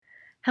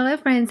Hello,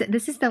 friends.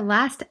 This is the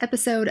last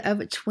episode of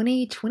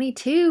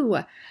 2022.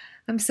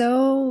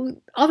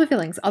 All the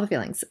feelings.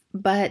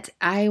 But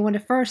I want to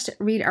first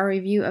read our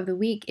review of the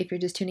week. If you're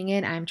just tuning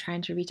in, I'm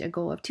trying to reach a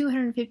goal of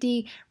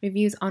 250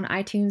 reviews on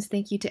iTunes.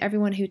 Thank you to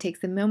everyone who takes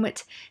the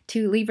moment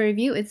to leave a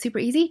review. It's super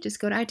easy. Just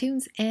go to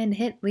iTunes and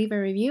hit leave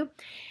a review.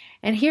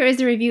 And here is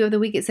the review of the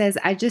week. It says,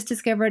 I just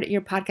discovered your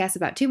podcast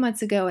about 2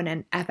 months ago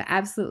and I've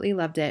absolutely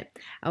loved it.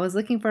 I was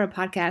looking for a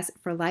podcast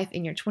for life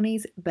in your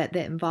 20s, but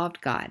that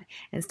involved God,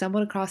 and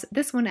stumbled across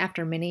this one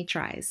after many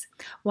tries.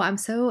 Well, I'm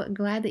so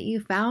glad that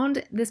you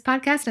found this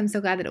podcast. I'm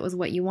so glad that it was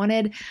what you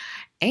wanted.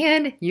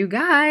 And you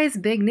guys,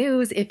 big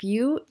news. If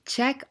you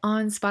check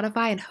on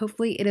Spotify, and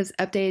hopefully it is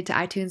updated to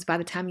iTunes by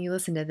the time you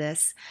listen to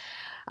this,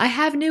 I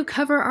have new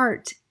cover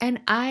art and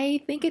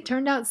I think it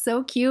turned out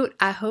so cute.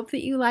 I hope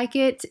that you like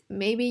it.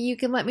 Maybe you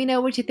can let me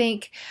know what you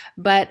think,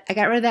 but I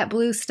got rid of that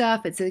blue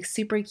stuff. It's like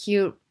super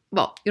cute.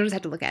 Well, you'll just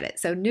have to look at it.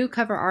 So new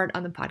cover art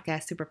on the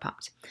podcast, super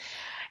pumped.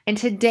 In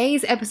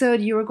today's episode,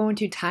 you are going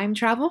to time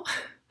travel.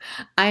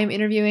 I'm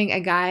interviewing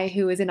a guy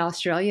who is in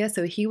Australia,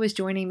 so he was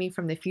joining me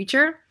from the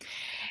future.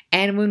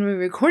 And when we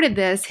recorded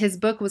this, his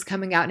book was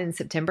coming out in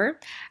September.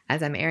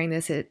 As I'm airing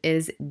this, it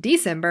is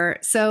December.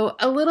 So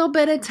a little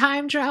bit of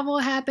time travel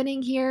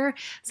happening here.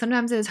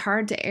 Sometimes it's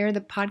hard to air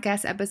the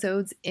podcast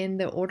episodes in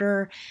the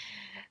order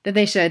that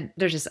they should.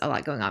 There's just a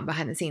lot going on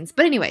behind the scenes.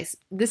 But anyways,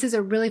 this is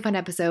a really fun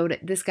episode.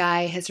 This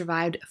guy has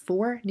survived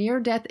 4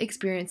 near-death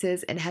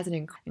experiences and has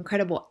an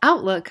incredible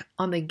outlook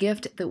on the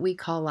gift that we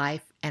call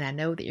life. And I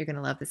know that you're going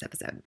to love this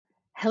episode.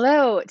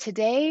 Hello.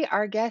 Today,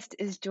 our guest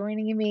is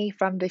joining me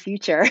from the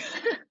future.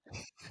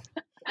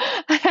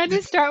 I had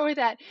to start with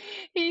that.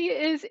 He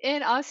is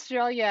in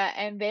Australia,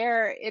 and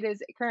there it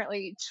is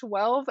currently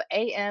 12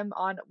 a.m.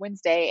 on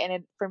Wednesday,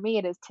 and for me,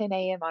 it is 10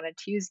 a.m. on a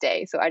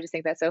Tuesday. So I just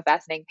think that's so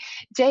fascinating.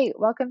 Jay,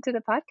 welcome to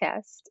the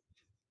podcast.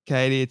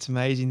 Katie, it's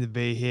amazing to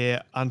be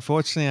here.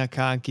 Unfortunately, I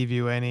can't give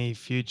you any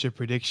future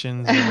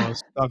predictions or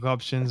stock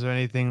options or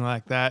anything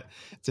like that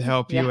to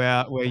help Yeah. you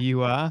out where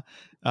you are.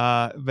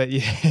 But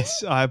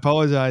yes, I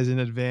apologize in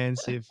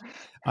advance if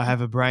I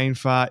have a brain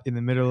fart in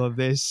the middle of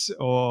this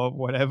or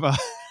whatever,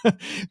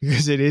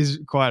 because it is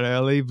quite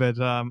early. But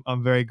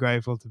I'm very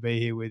grateful to be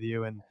here with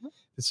you and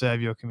to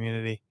serve your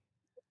community.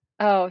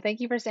 Oh, thank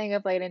you for staying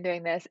up late and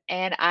doing this.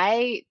 And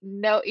I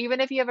know,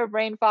 even if you have a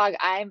brain fog,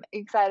 I'm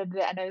excited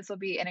that I know this will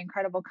be an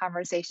incredible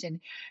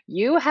conversation.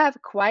 You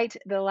have quite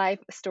the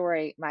life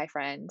story, my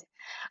friend.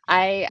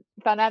 I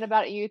found out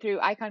about you through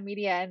Icon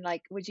Media and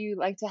like, would you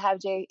like to have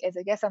Jay as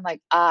a guest? I'm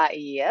like,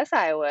 yes,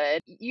 I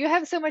would. You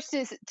have so much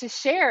to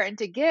share and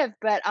to give,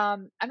 but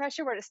I'm not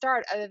sure where to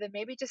start other than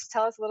maybe just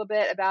tell us a little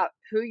bit about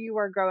who you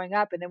were growing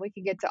up, and then we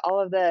can get to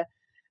all of the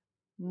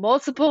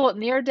multiple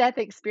near-death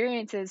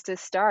experiences to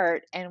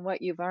start and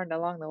what you've learned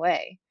along the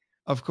way.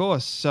 Of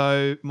course.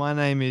 So my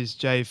name is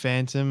Jay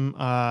Phantom.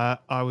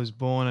 I was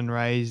born and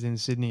raised in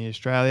Sydney,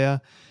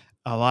 Australia.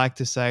 I like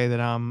to say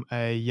that I'm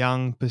a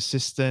young,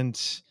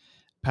 persistent,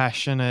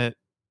 passionate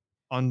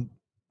on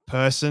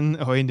person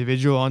or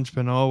individual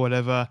entrepreneur,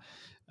 whatever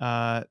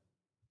uh,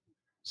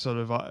 sort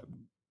of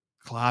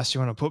class you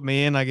want to put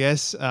me in, I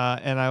guess.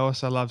 And I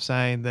also love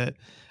saying that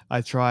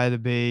I try to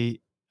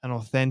be an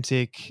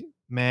authentic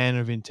man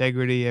of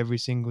integrity every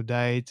single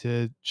day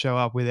to show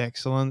up with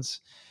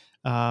excellence.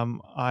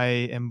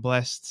 I am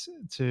blessed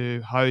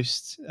to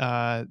host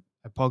a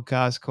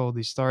podcast called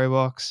The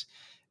Storybox,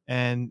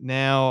 and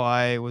now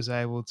I was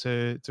able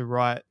to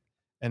write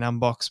and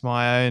unbox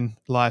my own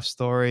life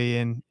story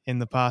in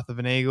the Path of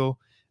an Eagle,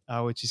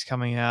 which is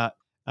coming out.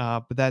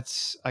 But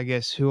that's, I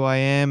guess, who I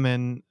am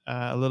and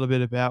a little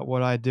bit about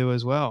what I do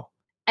as well.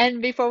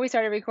 And before we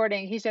started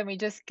recording, he showed me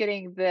just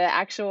getting the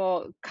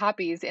actual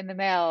copies in the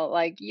mail.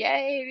 Like,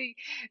 yay!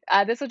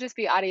 This will just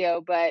be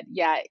audio, but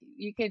yeah,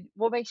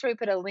 we'll make sure we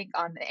put a link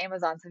on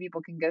Amazon so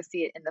people can go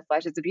see it in the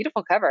flesh. It's a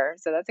beautiful cover,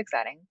 so that's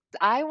exciting.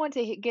 I want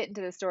to get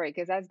into the story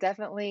because that's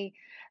definitely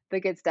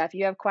the good stuff.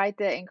 You have quite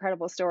the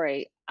incredible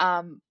story.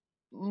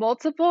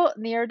 Multiple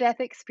near death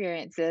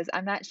experiences.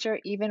 I'm not sure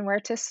even where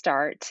to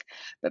start,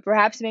 but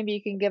perhaps maybe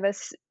you can give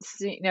us,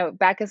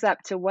 back us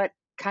up to what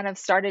kind of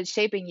started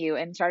shaping you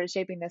and started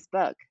shaping this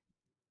book.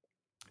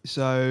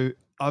 So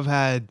I've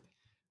had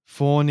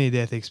 4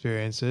 near-death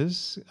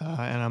experiences,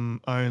 and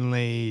I'm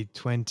only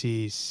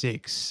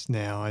 26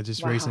 now. I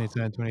just recently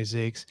Wow. turned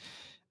 26.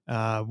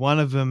 One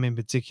of them in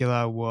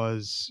particular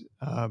was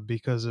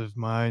because of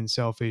my own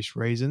selfish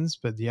reasons,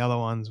 but the other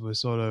ones were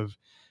sort of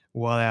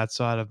well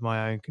outside of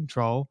my own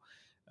control.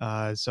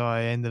 So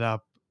I ended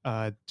up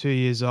 2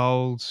 years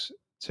old,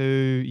 2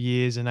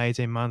 years and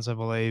 18 months, I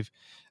believe.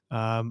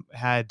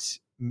 Had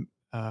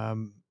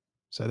um,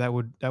 so that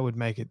would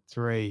make it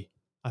three,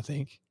 I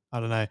think.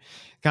 I don't know.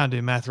 Can't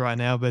do math right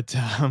now, but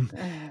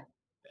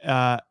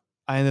uh,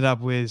 I ended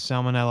up with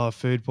salmonella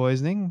food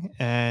poisoning,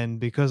 and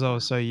because I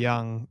was so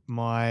young,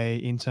 my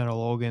internal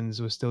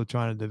organs were still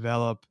trying to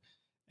develop.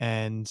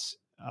 And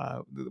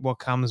what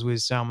comes with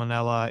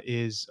salmonella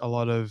is a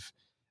lot of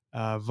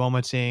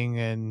vomiting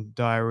and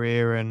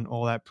diarrhea and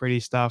all that pretty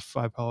stuff.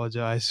 I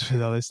apologize for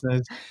the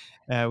listeners.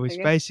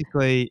 which Okay.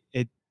 basically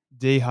it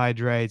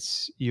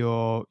dehydrates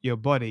your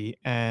body,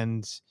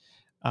 and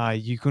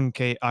you couldn't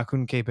keep I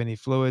couldn't keep any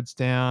fluids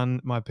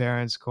down. My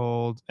parents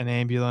called an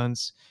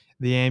ambulance.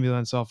 The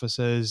ambulance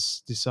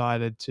officers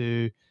decided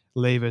to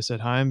leave us at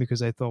home because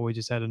they thought we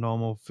just had a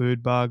normal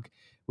food bug,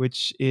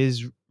 which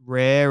is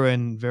rare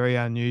and very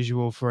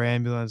unusual for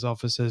ambulance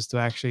officers to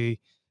actually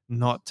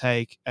not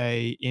take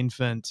a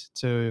infant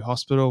to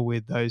hospital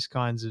with those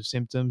kinds of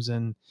symptoms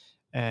and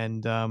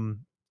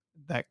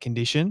that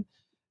condition.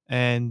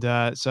 And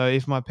so,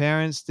 if my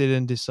parents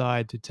didn't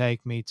decide to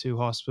take me to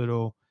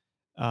hospital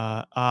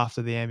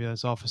after the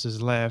ambulance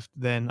officers left,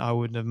 then I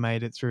wouldn't have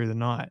made it through the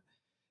night.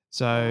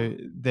 So Wow.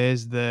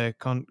 there's the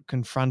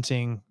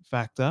confronting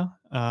factor.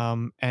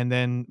 And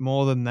then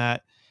more than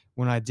that,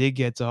 when I did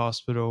get to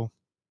hospital,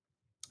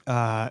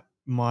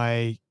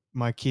 my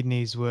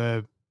kidneys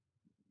were,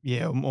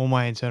 yeah, all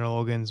my internal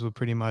organs were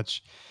pretty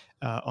much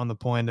on the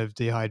point of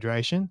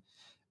dehydration.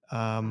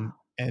 Wow.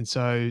 And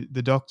so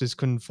the doctors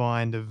couldn't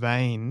find a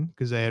vein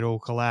because they had all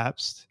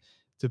collapsed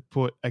to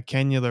put a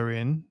cannula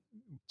in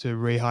to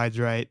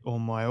rehydrate all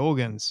my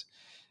organs,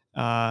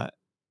 uh,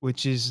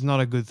 which is not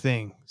a good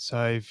thing.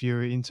 So if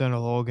your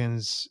internal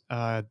organs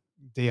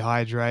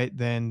dehydrate,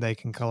 then they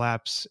can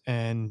collapse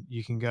and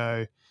you can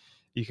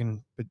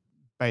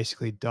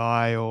basically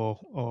die,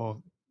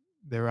 or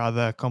there are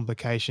other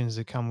complications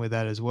that come with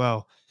that as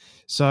well.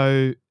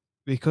 So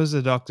because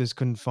the doctors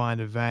couldn't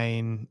find a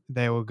vein,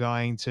 they were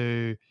going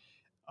to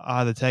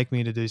either take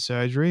me to do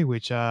surgery,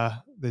 which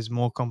there's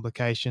more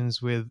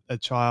complications with a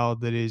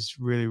child that is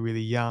really,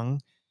 really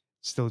young,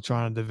 still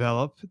trying to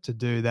develop to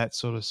do that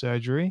sort of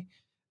surgery.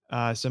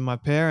 So my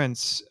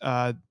parents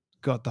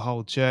got the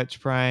whole church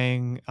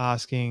praying,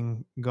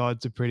 asking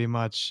God to pretty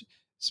much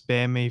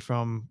spare me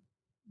from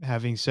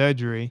having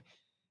surgery.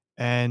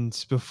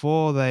 And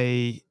before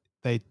they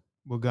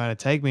were going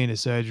to take me into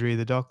surgery,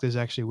 the doctors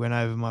actually went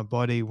over my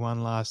body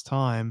one last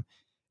time,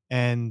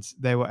 and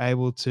they were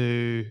able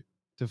to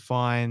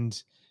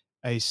find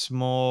a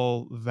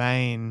small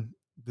vein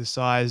the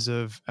size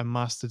of a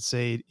mustard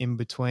seed in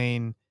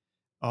between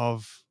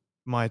of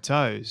my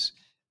toes.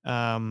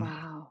 Um,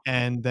 Wow.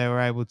 and they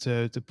were able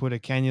to put a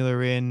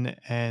cannula in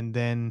and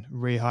then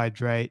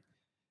rehydrate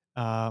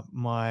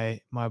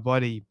my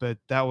body. But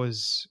that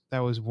was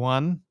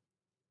one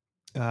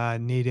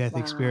near death Wow.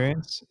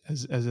 experience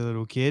as a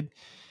little kid.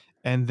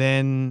 And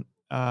then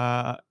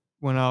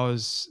when I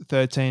was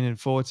 13 and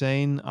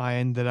 14, I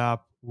ended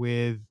up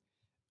with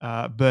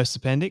burst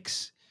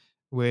appendix,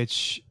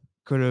 which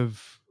could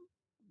have,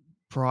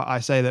 I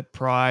say that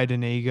pride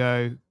and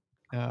ego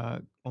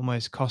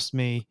almost cost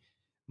me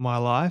my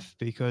life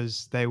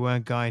because they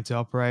weren't going to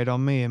operate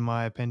on me and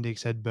my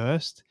appendix had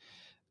burst.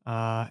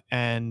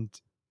 And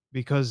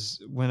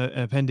because when an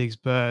appendix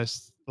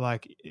bursts,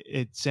 like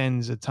it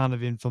sends a ton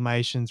of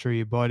inflammation through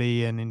your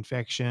body and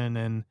infection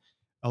and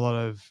a lot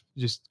of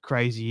just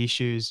crazy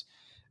issues.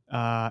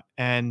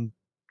 And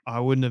I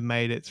wouldn't have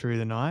made it through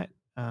the night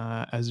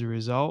as a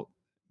result.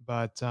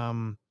 But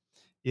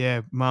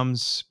yeah,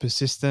 mum's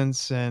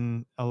persistence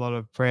and a lot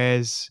of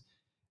prayers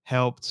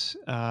helped.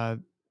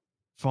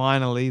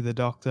 Finally, the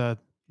doctor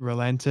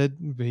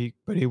relented,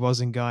 but he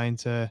wasn't going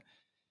to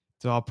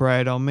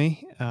operate on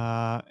me.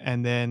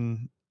 And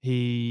then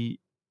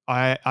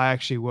I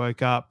actually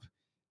woke up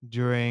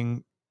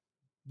during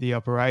the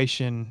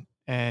operation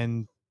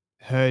and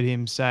heard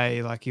him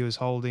say, like he was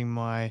holding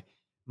my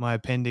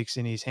appendix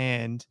in his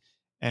hand,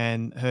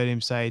 and heard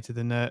him say to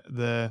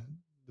the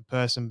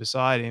person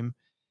beside him,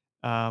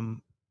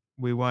 um,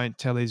 "We won't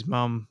tell his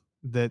mum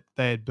that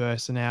they had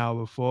burst an hour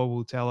before.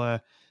 We'll tell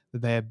her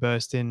that they had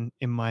burst in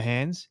my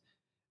hands."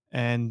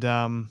 And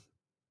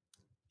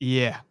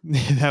yeah,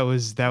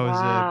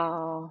 Wow.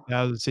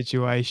 that was a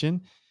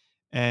situation.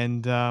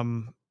 And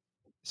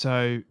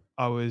so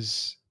I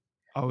was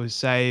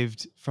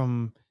saved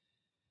from,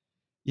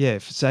 yeah,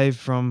 saved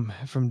from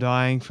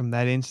dying from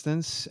that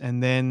instance.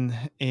 And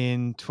then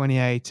in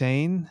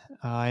 2018,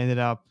 I ended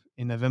up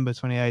in November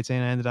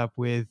 2018. I ended up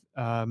with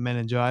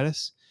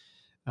meningitis.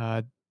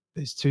 Uh,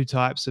 there's two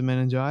types of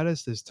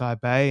meningitis. There's type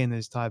A and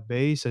there's type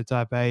B. So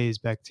type A is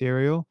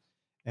bacterial,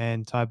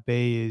 and type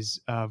B is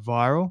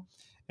viral.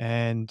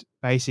 And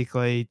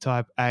basically,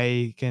 type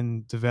A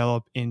can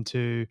develop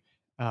into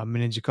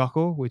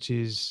meningococcal, which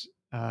is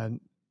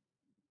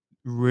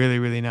really,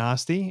 really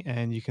nasty,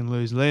 and you can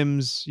lose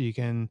limbs.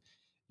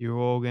 Your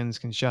organs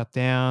can shut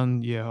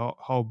down. Your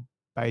whole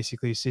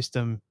basically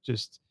system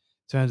just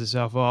turns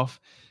itself off.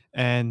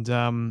 And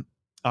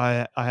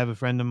I have a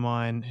friend of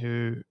mine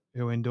who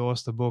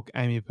endorsed the book,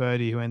 Amy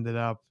Purdy, who ended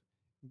up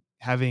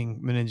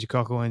having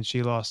meningococcal, and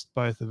she lost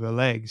both of her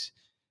legs.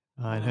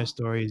 And her Wow.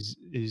 story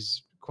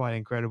is quite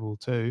incredible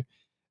too.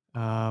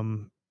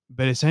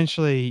 But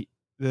essentially,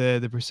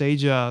 the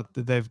procedure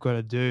that they've got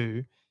to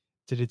do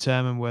to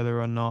determine whether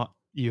or not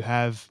you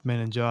have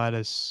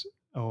meningitis,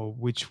 or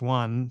which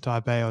one,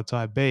 type A or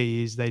type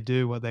B, is they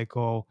do what they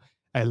call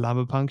a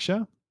lumbar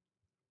puncture,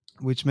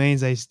 which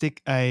means they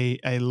stick a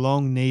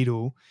long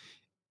needle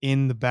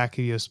in the back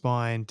of your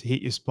spine to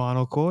hit your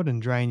spinal cord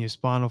and drain your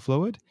spinal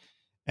fluid.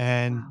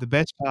 And Wow. the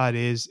best part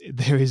is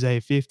there is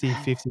a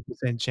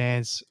 50%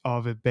 chance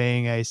of it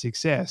being a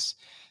success.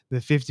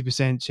 The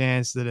 50%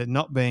 chance that it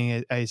not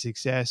being a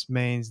success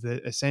means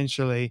that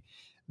essentially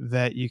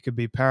that you could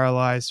be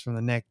paralyzed from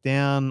the neck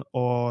down,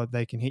 or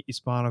they can hit your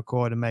spinal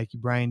cord and make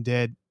your brain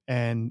dead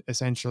and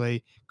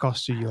essentially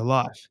cost you your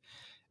life.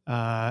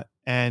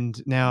 And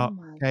Oh now,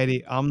 my Katie,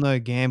 goodness. I'm no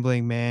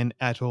gambling man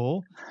at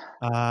all.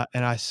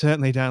 And I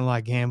certainly don't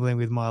like gambling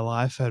with my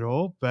life at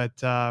all.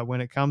 But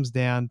when it comes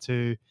down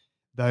to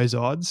those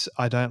odds,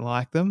 I don't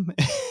like them.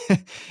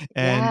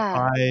 And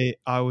Yeah.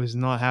 I was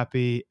not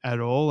happy at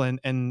all. And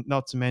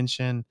not to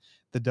mention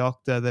the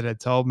doctor that had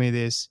told me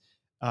this,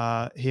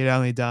 he had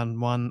only done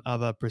one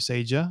other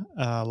procedure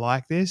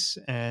like this,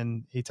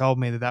 and he told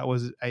me that that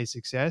was a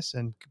success.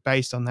 And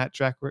based on that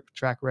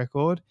track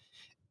record,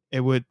 it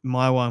would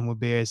my one would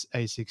be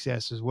a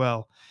success as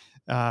well.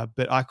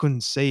 But I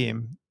couldn't see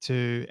him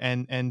to,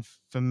 and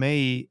for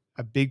me,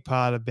 a big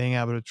part of being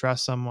able to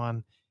trust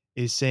someone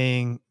is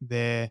seeing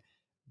their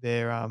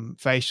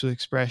facial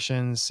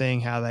expressions,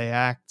 seeing how they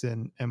act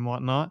and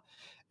whatnot.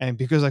 And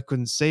because I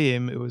couldn't see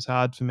him, it was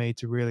hard for me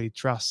to really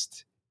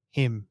trust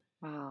him.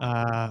 Wow.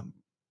 Uh,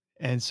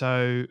 and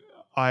so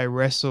I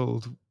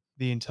wrestled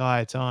the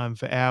entire time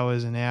for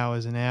hours and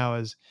hours and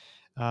hours.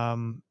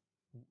 Um,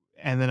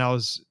 and then I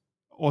was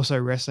also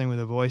wrestling with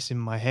a voice in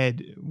my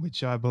head,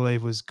 which I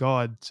believe was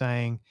God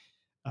saying,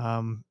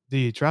 "Do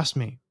you trust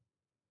me?"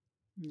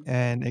 Mm.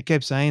 And it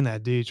kept saying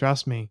that, "Do you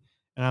trust me?"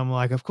 And I'm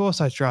like, "Of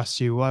course I trust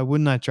you. Why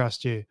wouldn't I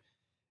trust you?"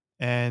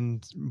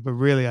 And but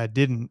really, I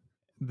didn't.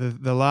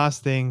 The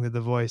last thing that the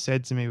voice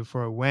said to me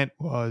before it went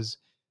was,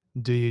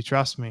 "Do you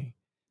trust me?"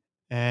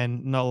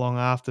 And not long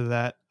after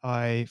that,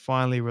 I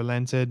finally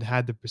relented,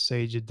 had the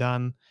procedure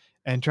done.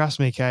 And trust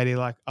me, Katie,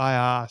 like I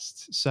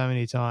asked so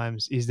many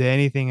times, is there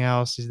anything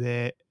else? Is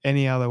there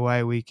any other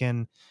way we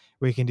can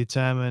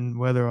determine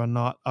whether or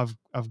not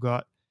I've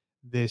got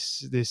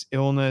this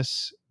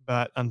illness?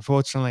 But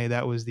unfortunately,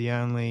 that was the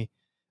only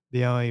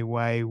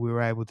way we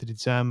were able to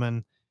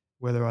determine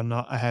whether or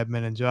not I had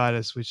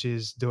meningitis, which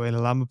is doing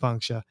a lumbar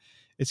puncture.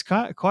 It's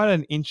quite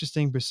an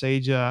interesting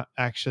procedure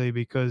actually,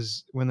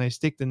 because when they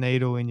stick the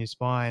needle in your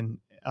spine,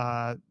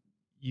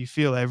 you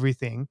feel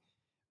everything.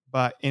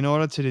 But in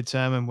order to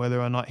determine whether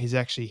or not he's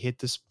actually hit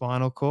the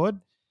spinal cord,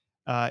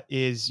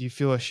 is you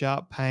feel a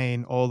sharp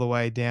pain all the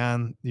way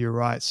down your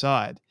right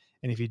side.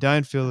 And if you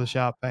don't feel the Oh,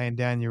 sharp pain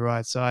down your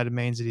right side, it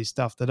means that he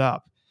stuffed it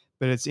up.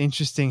 But it's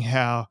interesting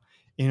how,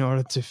 in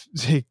order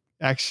to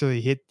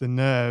actually hit the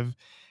nerve,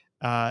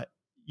 uh,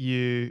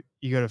 you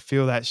got to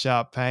feel that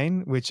sharp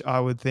pain, which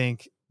I would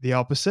think the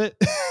opposite.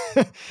 I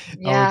would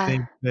yeah.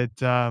 think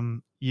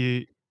that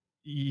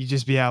you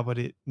just be able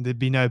to there'd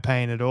be no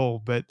pain at all,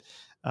 but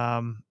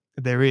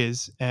there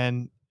is.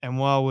 And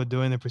while we're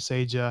doing the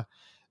procedure,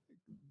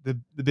 the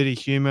bit of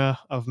humor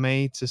of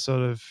me to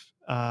sort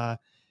of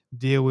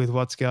deal with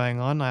what's going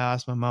on, I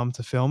asked my mum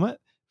to film it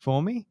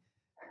for me,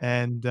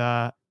 and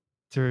to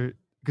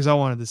because I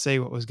wanted to see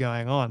what was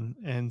going on,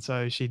 and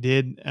so she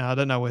did. And I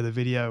don't know where the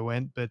video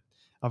went, but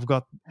I've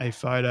got a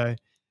photo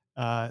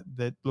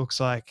that looks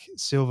like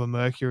silver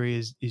mercury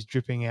is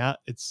dripping out.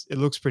 It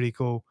looks pretty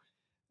cool.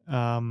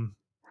 um,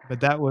 but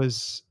that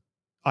was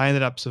I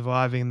ended up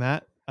surviving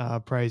that,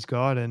 praise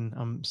God, and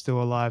I'm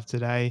still alive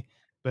today.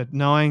 But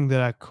knowing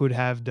that I could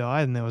have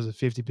died and there was a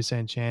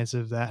 50% chance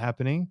of that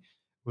happening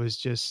was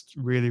just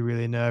really,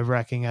 really nerve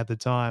wracking at the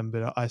time.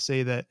 But I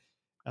see that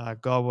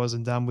God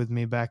wasn't done with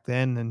me back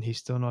then, and He's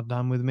still not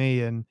done with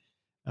me. And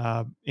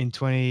in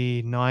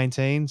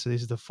 2019, so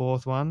this is the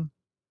fourth one.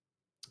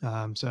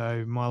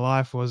 So my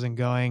life wasn't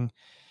going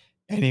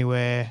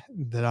anywhere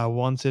that I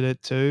wanted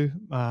it to.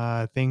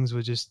 Things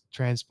were just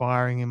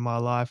transpiring in my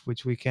life,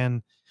 which we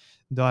can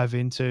dive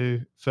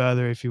into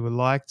further if you would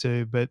like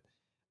to. But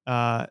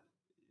uh,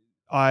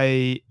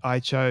 I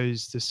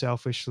chose to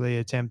selfishly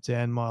attempt to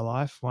end my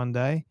life one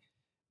day,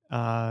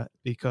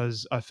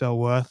 because I felt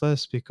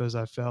worthless, because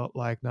I felt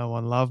like no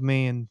one loved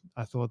me, and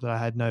I thought that I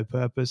had no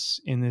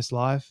purpose in this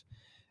life,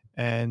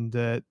 and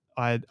that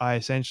I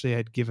essentially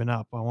had given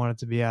up. I wanted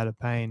to be out of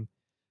pain,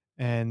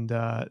 and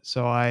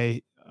so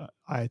I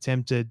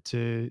attempted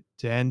to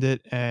end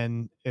it,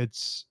 and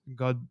it's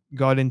God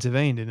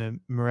intervened in a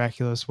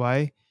miraculous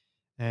way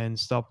and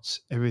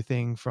stopped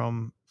everything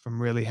from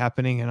really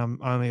happening, and I'm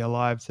only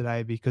alive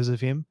today because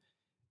of Him.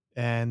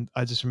 And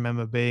I just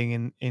remember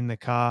being in the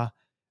car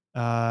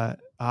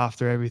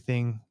after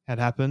everything had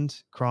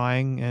happened,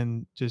 crying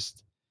and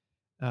just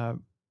uh,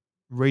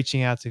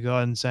 reaching out to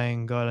God and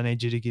saying, God, I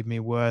need you to give me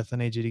worth. I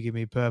need you to give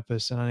me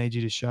purpose. And I need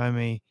you to show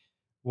me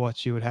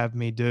what you would have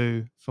me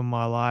do for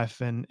my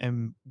life, and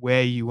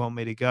where you want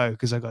me to go,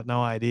 because I got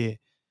no idea.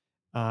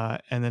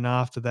 And then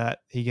after that,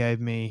 he gave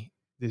me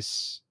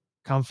this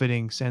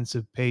comforting sense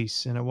of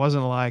peace. And it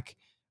wasn't like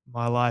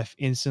my life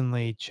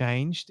instantly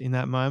changed in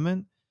that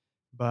moment,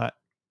 but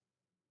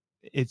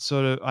it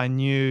sort of, I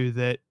knew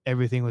that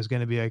everything was going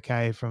to be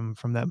okay from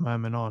that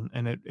moment on.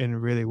 And it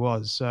really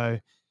was. So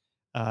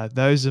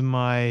Those are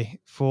my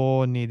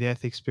 4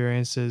 near-death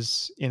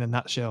experiences in a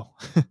nutshell.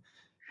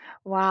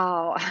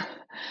 Wow.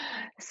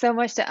 So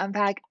much to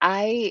unpack.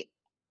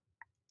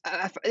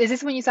 Is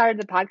this when you started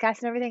the podcast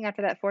and everything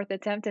after that 4th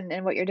attempt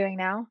and what you're doing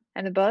now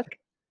and the book?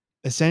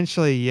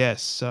 Essentially,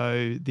 yes.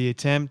 So the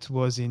attempt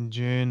was in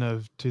June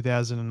of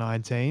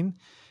 2019,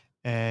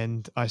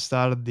 and I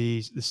started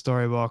the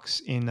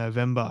Storybox in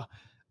November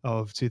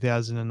of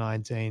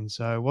 2019.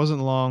 So it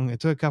wasn't long. It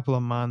took a couple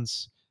of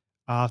months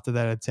after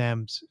that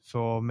attempt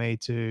for me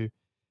to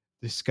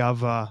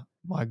discover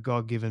my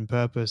God given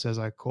purpose, as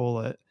I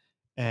call it,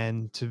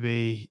 and to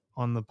be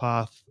on the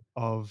path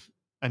of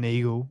an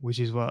eagle, which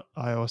is what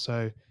I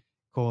also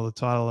call the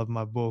title of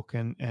my book,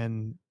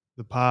 and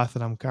the path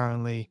that I'm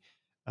currently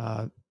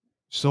uh,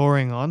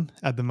 soaring on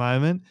at the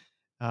moment.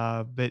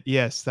 But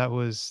yes, that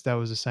was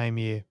the same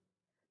year.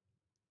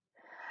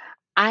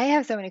 I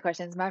have so many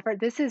questions. My first,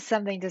 this is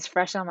something just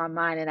fresh on my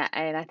mind,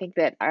 and I think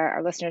that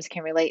our listeners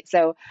can relate.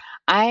 So,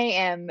 I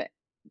am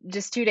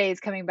just 2 days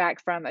coming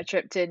back from a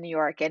trip to New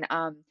York, and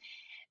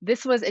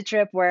this was a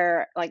trip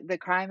where, like, the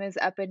crime is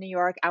up in New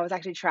York. I was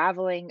actually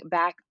traveling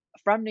back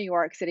from New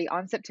York City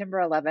on September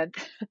 11th.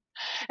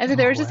 And so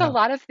there Oh was just a wow.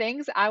 lot of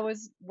things I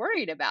was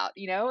worried about,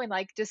 and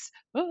like just,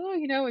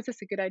 oh, is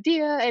this a good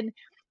idea? And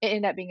it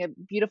ended up being a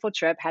beautiful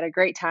trip, had a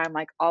great time,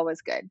 like all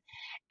was good.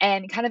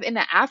 And kind of in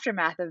the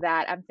aftermath of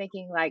that, I'm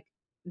thinking like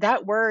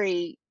that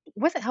worry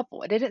wasn't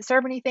helpful. It didn't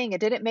serve anything.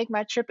 It didn't make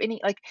my trip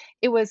like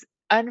it was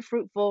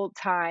unfruitful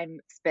time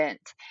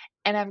spent.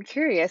 And I'm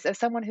curious, as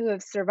someone who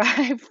has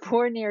survived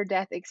 4 near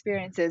death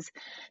experiences,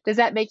 does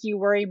that make you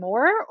worry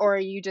more, or are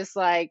you just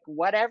like,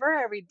 whatever,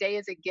 every day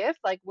is a gift?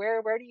 Like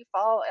where do you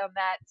fall on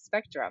that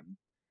spectrum?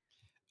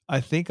 I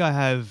think I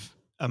have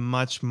a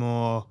much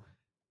more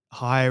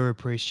higher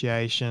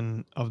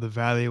appreciation of the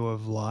value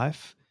of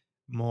life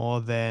more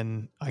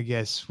than I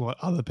guess what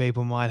other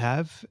people might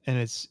have. And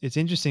it's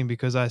interesting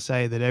because I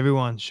say that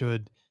everyone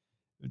should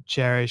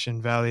cherish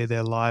and value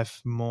their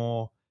life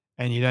more,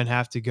 and you don't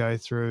have to go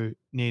through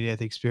near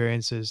death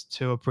experiences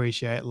to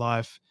appreciate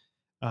life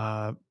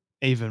uh,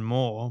 even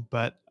more.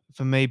 But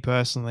for me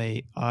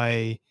personally,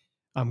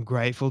 I'm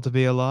grateful to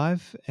be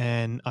alive,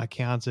 and I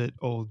count it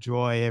all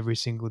joy every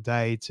single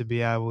day to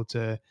be able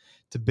to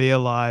be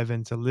alive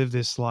and to live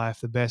this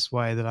life the best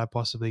way that I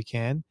possibly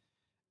can.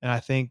 And I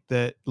think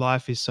that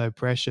life is so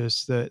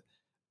precious that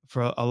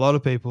for a lot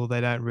of people,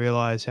 they don't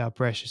realize how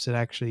precious it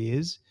actually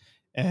is.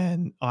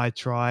 And I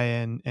try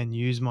and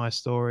use my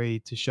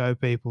story to show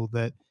people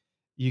that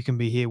you can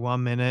be here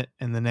 1 minute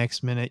and the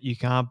next minute you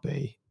can't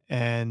be.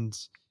 And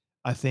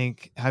I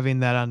think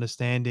having that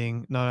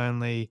understanding not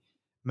only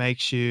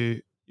makes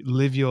you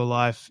live your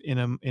life in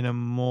a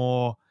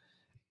more,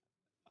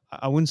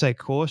 I wouldn't say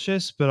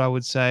cautious, but I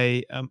would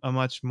say a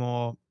much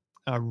more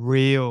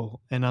real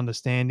and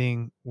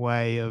understanding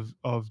way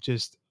of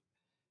just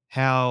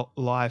how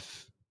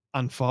life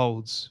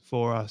unfolds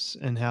for us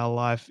and how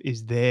life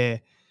is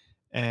there,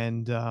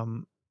 and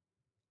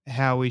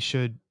how we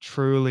should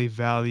truly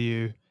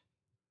value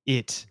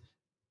it.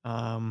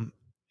 Um,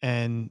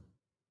 and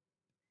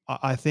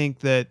I think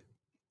that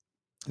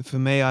for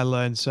me, I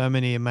learned so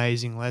many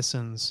amazing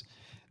lessons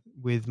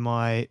with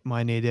my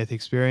near death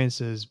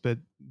experiences, but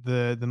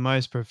the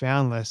most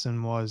profound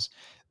lesson was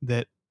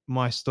that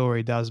my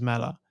story does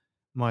matter.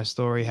 My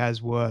story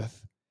has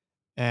worth,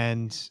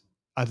 and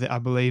I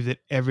believe that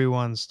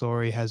everyone's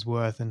story has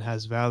worth and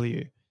has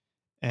value.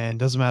 And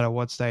doesn't matter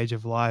what stage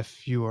of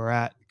life you are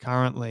at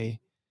currently,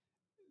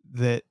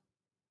 that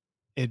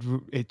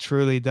it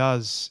truly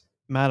does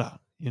matter,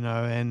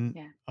 and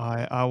Yeah.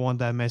 I want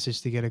that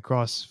message to get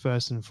across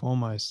first and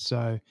foremost.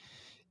 So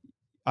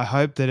I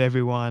hope that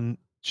everyone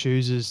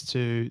chooses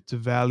to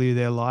value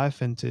their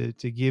life and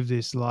to give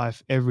this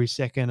life every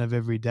second of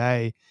every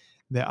day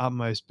their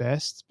utmost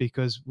best,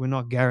 because we're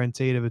not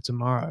guaranteed of a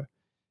tomorrow.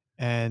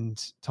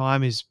 And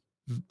time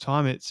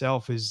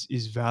itself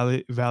is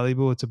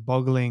valuable. It's a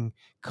boggling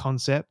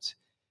concept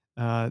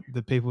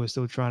that people are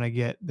still trying to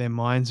get their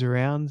minds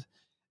around.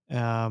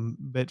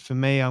 But for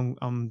me,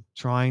 I'm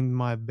trying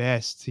my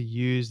best to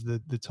use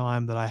the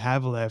time that I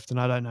have left, and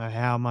I don't know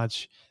how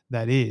much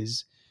that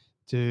is,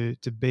 to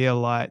be a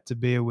light, to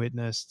be a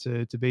witness,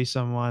 to be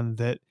someone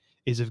that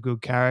is of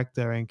good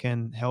character and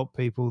can help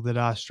people that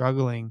are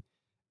struggling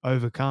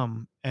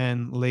overcome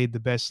and lead the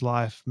best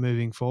life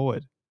moving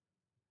forward.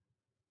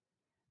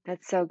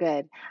 That's so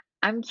good.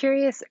 I'm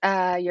curious,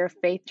 your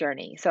faith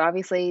journey. So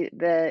obviously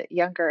the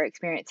younger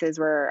experiences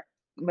were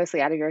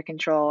mostly out of your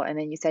control, and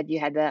then you said you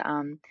had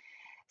the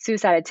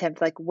suicide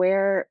attempt. Like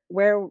where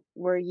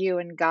were you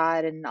and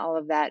God and all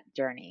of that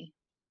journey?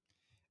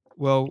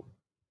 Well,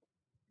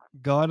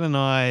 God and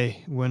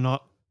I were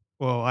not,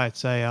 well, I'd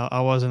say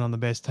I wasn't on the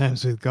best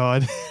terms with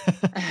God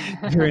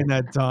during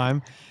that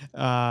time.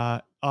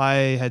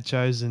 I had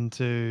chosen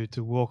to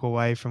walk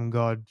away from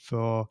God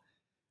for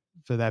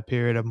that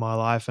period of my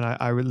life,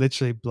 and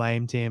literally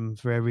blamed him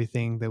for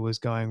everything that was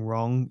going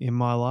wrong in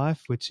my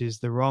life, which is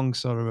the wrong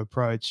sort of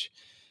approach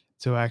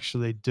to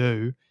actually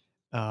do.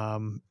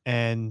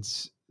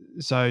 And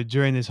So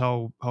during this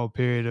whole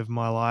period of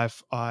my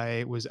life,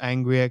 I was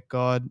angry at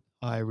God.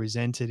 I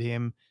resented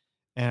him,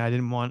 and I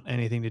didn't want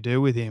anything to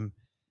do with him.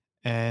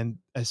 And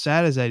as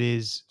sad as that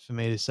is for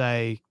me to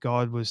say,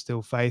 God was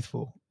still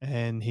faithful,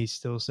 and he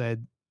still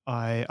said,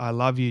 I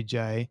love you,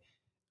 Jay.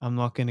 I'm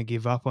not going to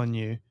give up on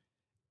you,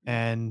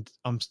 and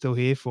I'm still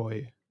here for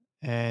you."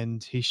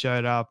 And he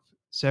showed up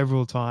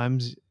several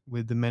times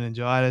with the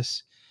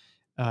meningitis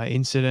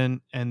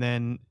incident, and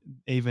then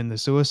even the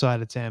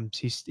suicide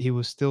attempts. He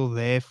was still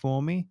there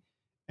for me,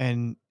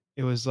 and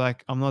it was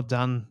like, "I'm not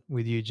done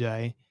with you,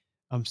 Jay.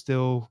 I'm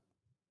still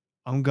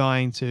I'm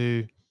going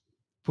to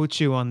put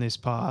you on this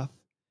path,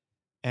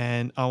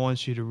 and I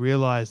want you to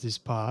realize this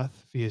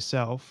path for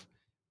yourself,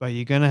 but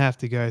you're going to have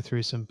to go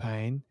through some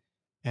pain,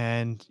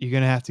 and you're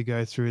going to have to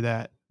go through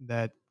that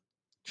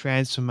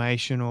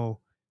transformational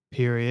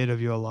period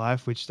of your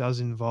life, which does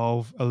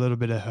involve a little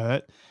bit of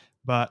hurt,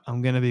 but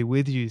I'm going to be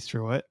with you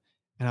through it.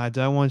 And I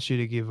don't want you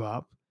to give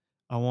up.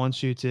 I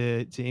want you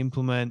to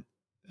implement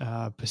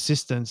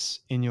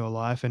persistence in your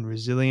life and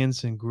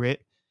resilience and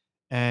grit.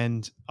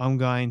 And I'm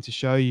going to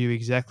show you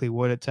exactly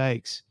what it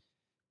takes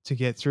to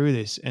get through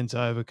this and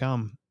to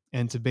overcome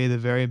and to be the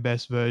very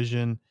best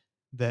version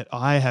that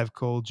I have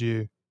called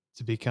you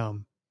to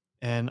become."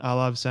 And I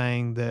love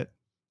saying that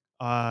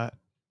uh,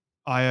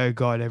 I owe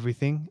God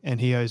everything and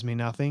he owes me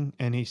nothing,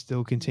 and he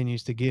still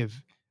continues to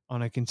give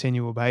on a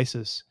continual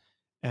basis.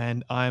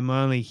 And I'm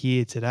only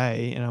here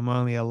today and I'm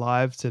only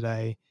alive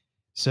today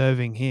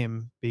serving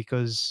him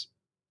because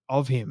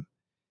of him.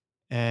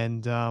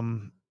 And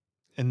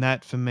and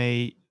that for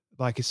me,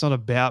 like, it's not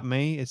about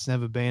me, it's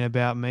never been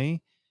about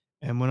me.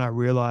 And when I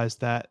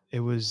realized that,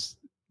 it was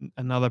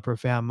another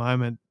profound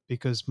moment,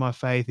 because my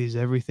faith is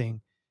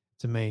everything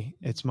to me.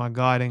 It's my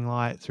guiding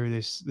light through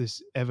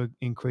this ever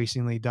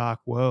increasingly dark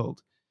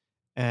world.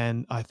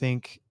 And I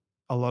think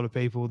a lot of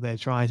people, they're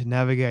trying to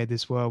navigate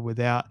this world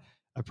without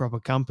a proper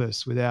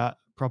compass, without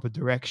proper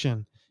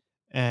direction.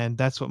 And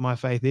that's what my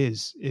faith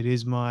is. It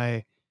is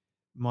my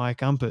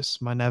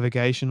compass, my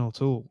navigational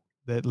tool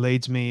that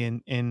leads me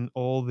in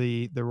all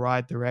the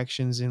right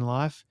directions in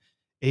life,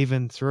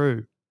 even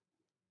through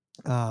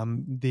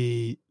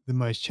the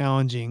most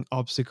challenging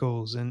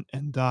obstacles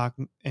and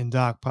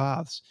dark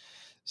paths.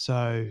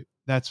 So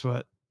that's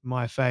what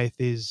my faith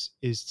is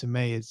to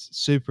me. It's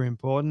super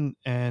important,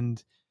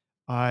 and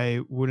I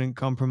wouldn't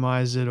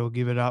compromise it or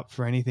give it up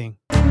for anything.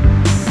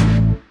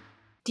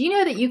 Do you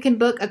know that you can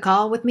book a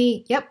call with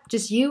me? Yep,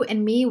 just you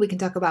and me. We can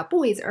talk about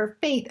boys or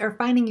faith or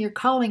finding your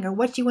calling or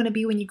what you want to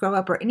be when you grow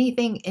up or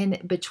anything in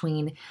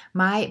between.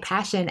 My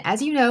passion,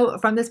 as you know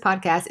from this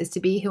podcast, is to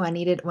be who I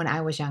needed when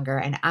I was younger.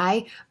 And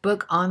I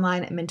book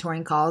online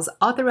mentoring calls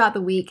all throughout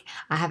the week.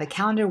 I have a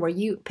calendar where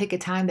you pick a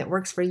time that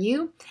works for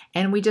you,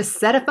 and we just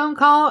set a phone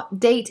call,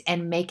 date,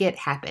 and make it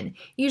happen.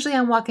 Usually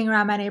I'm walking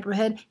around my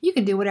neighborhood. You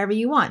can do whatever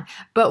you want,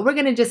 but we're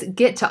going to just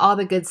get to all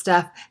the good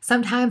stuff.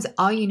 Sometimes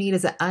all you need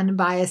is an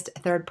unbiased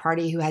third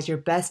party who has your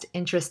best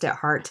interest at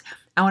heart.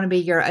 I want to be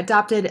your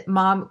adopted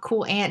mom,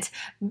 cool aunt,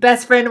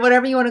 best friend,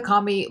 whatever you want to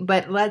call me,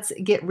 but let's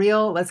get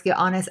real. Let's get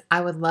honest. I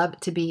would love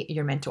to be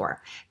your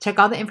mentor. Check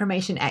all the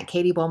information at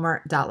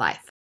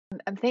katiebulmer.life.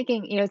 I'm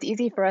thinking, it's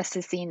easy for us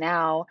to see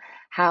now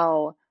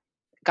how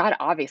God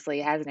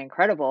obviously has an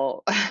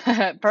incredible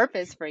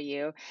purpose for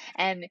you.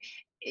 And,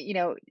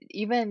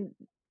 even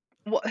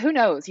who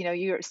knows,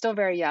 you're still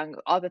very young,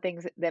 all the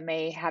things that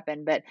may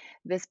happen, but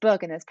this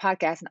book and this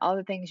podcast and all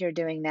the things you're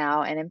doing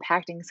now and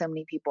impacting so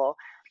many people,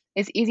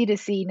 it's easy to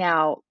see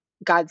now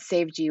God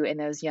saved you in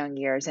those young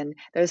years and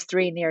those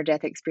three near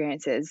death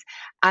experiences.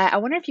 I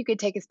wonder if you could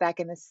take us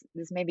back, and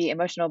this may be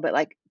emotional, but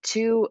like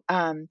to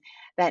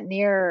that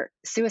near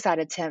suicide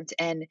attempt,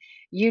 and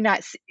you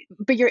not,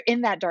 but you're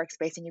in that dark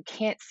space and you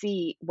can't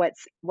see what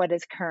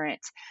is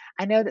current.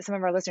 I know that some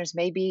of our listeners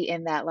may be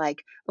in that,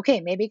 like, okay,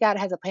 maybe God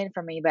has a plan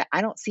for me, but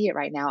I don't see it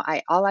right now.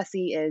 I All I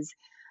see is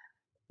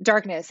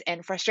darkness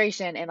and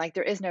frustration, and like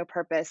there is no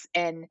purpose.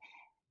 And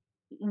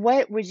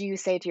what would you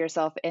say to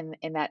yourself in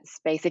that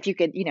space if you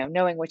could,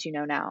 knowing what you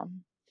know now?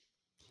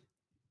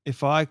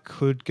 If I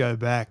could go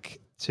back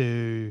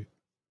to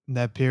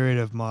that period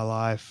of my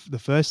life, the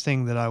first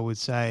thing that I would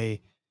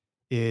say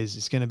is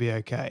it's going to be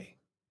okay.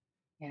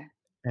 Yeah.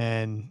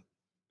 And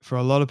for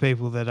a lot of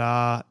people that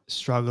are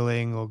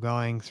struggling or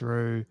going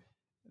through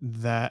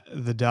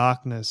the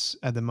darkness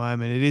at the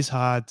moment, it is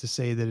hard to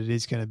see that it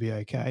is going to be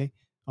okay.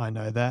 I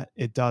know that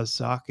it does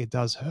suck, it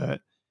does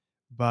hurt,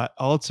 but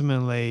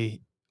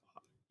ultimately,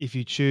 if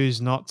you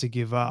choose not to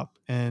give up,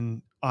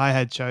 and I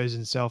had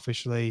chosen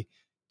selfishly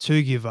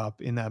to give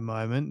up in that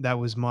moment, that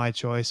was my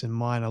choice and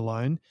mine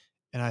alone.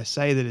 And I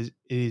say that it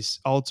is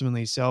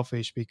ultimately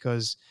selfish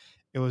because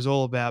it was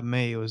all about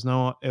me. It was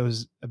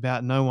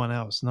about no one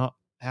else, not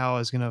how I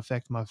was going to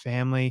affect my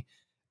family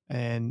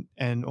and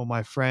all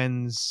my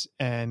friends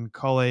and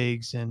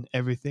colleagues and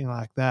everything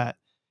like that.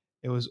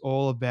 It was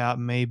all about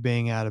me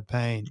being out of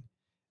pain.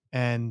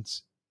 And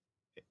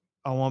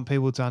I want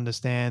people to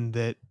understand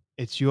that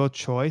it's your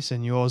choice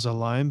and yours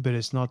alone, but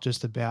it's not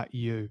just about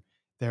you.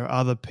 there are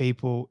other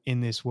people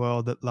in this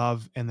world that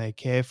love and they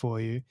care for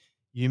you.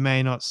 You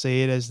may not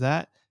see it as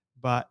that,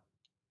 but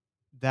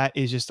that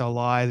is just a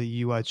lie that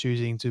you are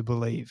choosing to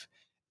believe.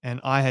 And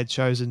I had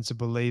chosen to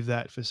believe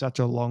that for such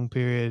a long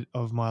period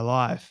of my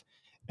life.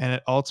 And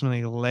it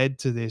ultimately led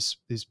to this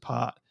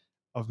part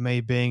of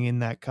me being in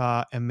that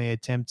car and me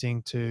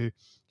attempting to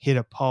hit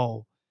a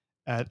pole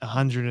at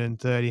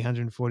 130,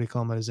 140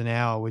 kilometers an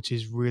hour, which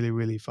is really,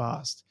 really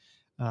fast.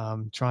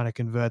 Trying to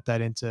convert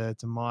that into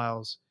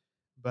miles.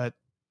 But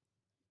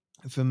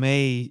for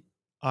me,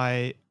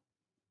 I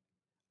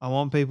I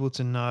want people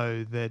to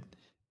know that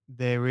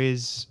there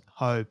is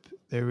hope,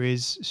 there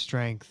is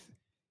strength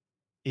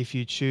if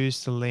you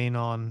choose to lean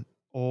on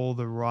all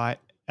the right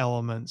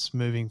elements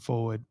moving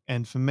forward.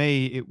 And for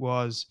me, it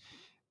was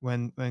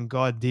when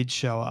God did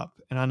show up.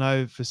 And I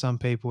know for some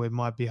people it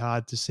might be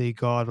hard to see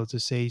God or to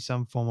see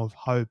some form of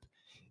hope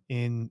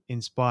in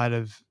spite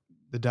of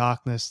the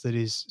darkness that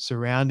is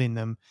surrounding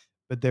them,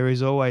 but there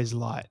is always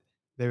light.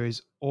 There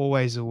is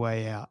always a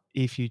way out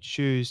if you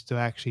choose to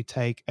actually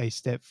take a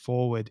step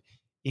forward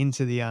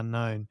into the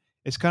unknown.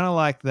 It's kind of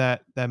like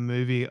that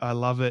movie. I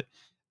love it,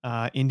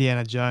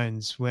 Indiana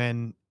Jones.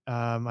 When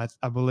I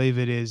believe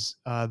it is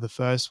the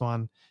first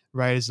one,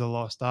 Raiders of the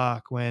Lost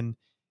Ark. When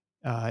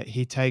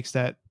he takes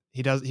that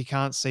he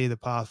can't see the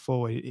path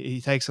forward.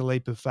 He takes a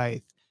leap of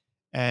faith,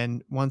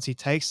 and once he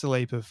takes the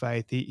leap of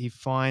faith, he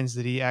finds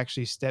that he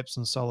actually steps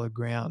on solid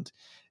ground.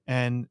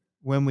 And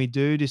when we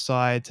do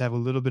decide to have a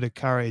little bit of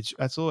courage,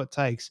 that's all it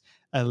takes.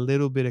 A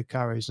little bit of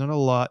courage, not a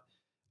lot,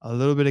 a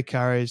little bit of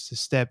courage to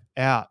step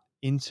out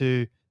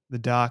into the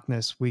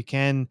darkness. We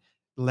can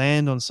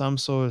land on some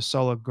sort of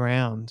solid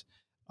ground.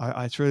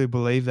 I truly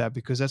believe that,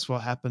 because that's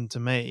what happened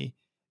to me.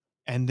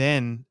 And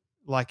then,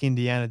 like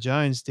Indiana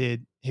Jones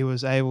did, he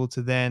was able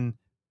to then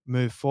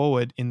move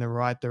forward in the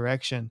right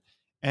direction.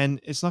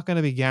 And it's not going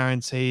to be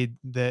guaranteed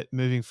that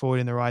moving forward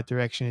in the right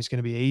direction is going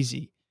to be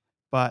easy,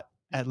 but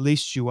at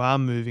least you are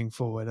moving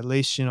forward. At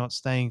least you're not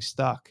staying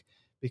stuck,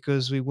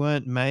 because we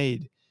weren't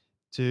made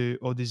to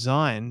or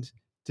designed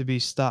to be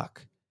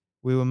stuck.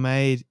 We were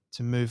made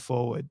to move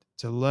forward,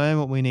 to learn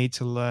what we need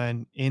to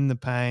learn in the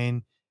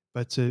pain,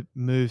 but to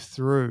move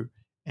through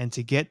and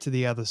to get to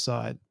the other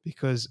side,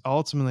 because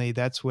ultimately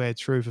that's where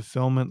true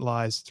fulfillment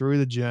lies, through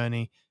the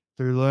journey,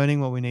 through learning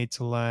what we need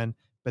to learn.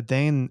 But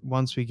then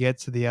once we get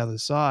to the other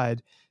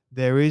side,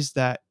 there is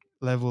that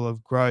level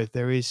of growth,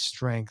 there is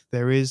strength,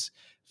 there is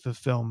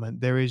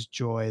fulfillment, there is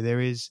joy, there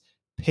is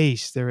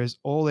peace, there is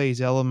all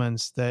these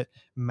elements that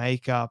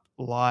make up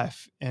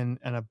life, and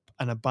an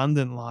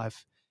abundant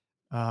life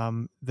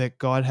that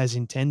God has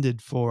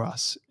intended for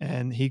us.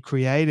 And He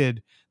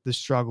created the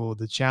struggle,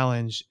 the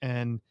challenge,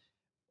 and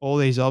all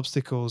these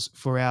obstacles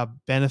for our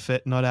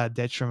benefit, not our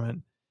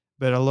detriment.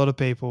 But a lot of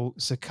people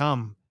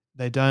succumb,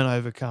 they don't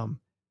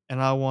overcome.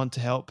 And I want to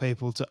help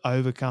people to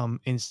overcome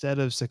instead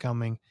of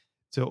succumbing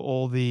to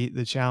all the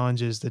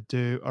challenges that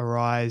do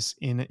arise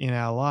in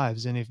our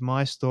lives. And if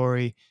my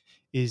story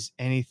is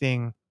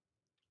anything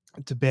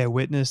to bear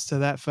witness to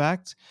that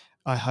fact,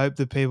 I hope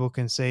that people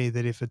can see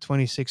that if a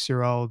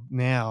 26-year-old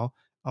now,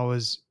 I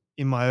was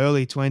in my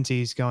early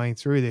 20s going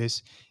through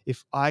this,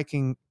 if I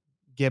can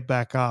get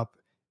back up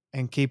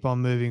and keep on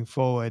moving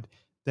forward,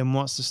 then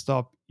what's to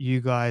stop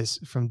you guys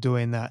from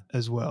doing that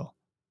as well?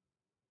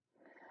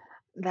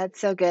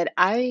 That's so good.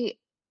 I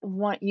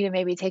want you to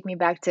maybe take me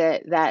back to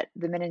that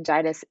the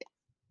meningitis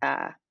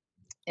uh,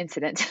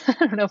 incident.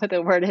 I don't know what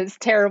the word is.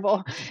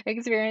 Terrible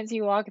experience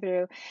you walk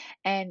through,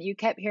 and you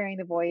kept hearing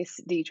the voice,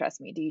 "Do you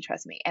trust me? Do you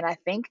trust me?" And I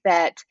think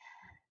that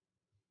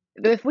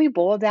if we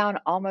boil down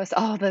almost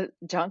all the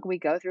junk we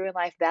go through in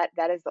life, that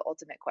is the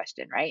ultimate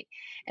question, right?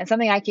 And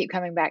something I keep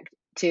coming back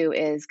to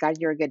is, God,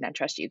 you are good and I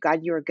trust you.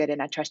 God, you are good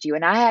and I trust you.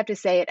 And I have to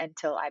say it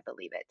until I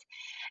believe it.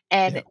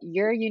 Yeah. And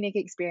your unique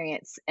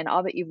experience and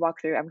all that you've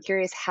walked through, I'm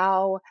curious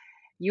how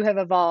you have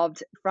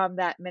evolved from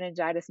that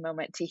meningitis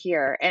moment to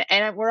here.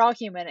 And we're all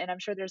human, and I'm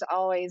sure there's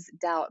always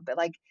doubt, but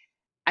like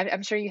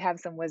I'm sure you have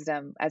some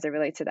wisdom as it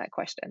relates to that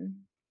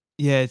question.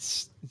 Yeah,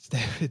 it's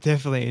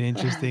definitely an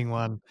interesting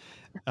one.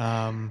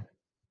 Um,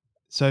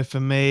 so for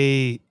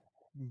me,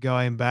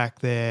 going back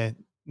there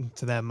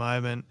to that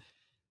moment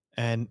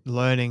and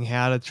learning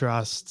how to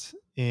trust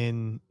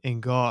in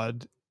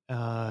God,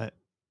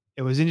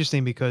 it was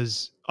interesting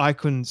because I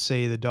couldn't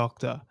see the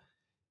doctor,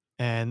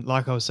 and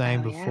like I was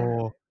saying Oh yeah.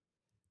 before,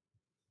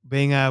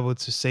 being able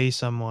to see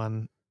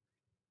someone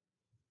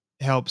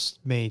helps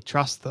me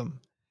trust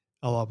them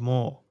a lot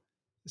more.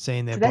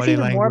 Seeing their So that's body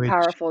even more language,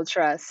 powerful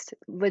trust.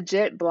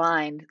 Legit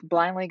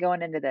blindly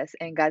going into this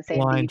and God saying,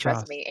 "Do you blind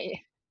trust trust.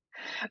 me?"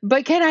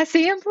 But can I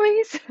see him,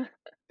 please?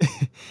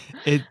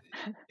 it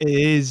it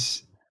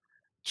is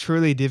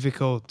truly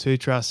difficult to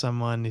trust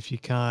someone if you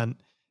can't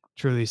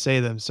truly see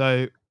them.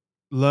 So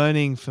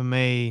learning for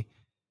me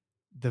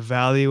the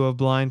value of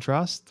blind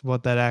trust,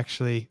 what that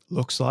actually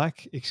looks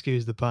like,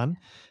 excuse the pun,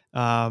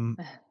 um,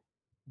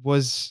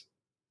 was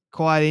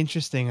quite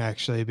interesting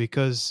actually,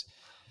 because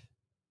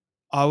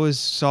I was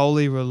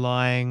solely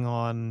relying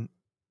on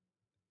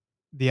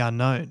the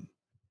unknown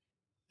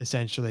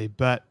essentially.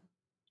 But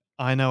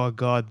I know a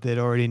God that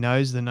already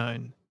knows the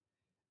known,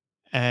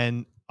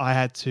 and I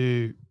had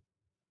to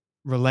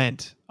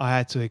relent. I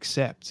had to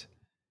accept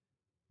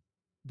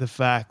the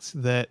fact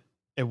that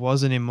it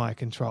wasn't in my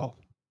control.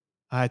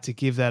 I had to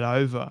give that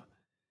over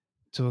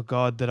to a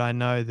God that I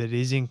know that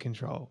is in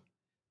control.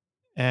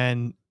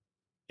 And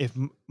if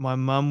my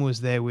mum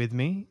was there with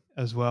me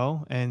as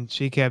well, and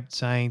she kept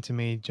saying to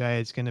me, "Jay,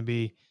 it's going to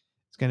be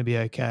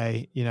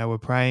okay. You know, we're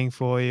praying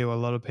for you. A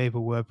lot of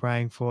people were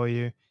praying for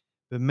you."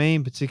 But me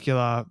in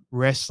particular,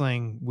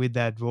 wrestling with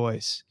that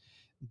voice,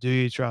 "Do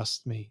you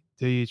trust me?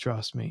 Do you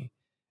trust me?"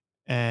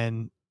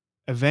 And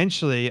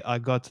eventually I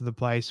got to the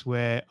place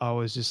where I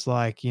was just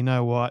like, "You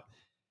know what?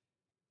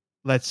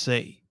 Let's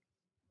see.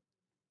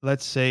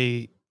 Let's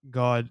see,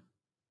 God.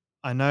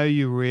 I know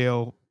you're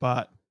real,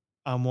 but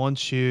I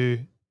want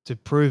you to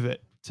prove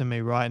it to me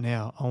right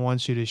now. I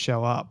want you to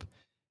show up."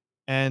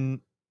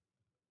 And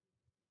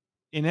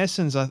in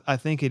essence, I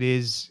think it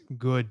is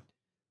good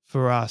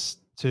for us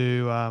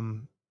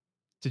to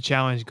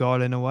challenge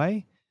God in a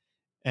way,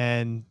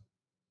 and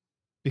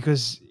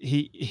because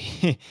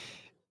he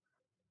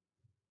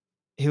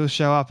he'll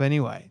show up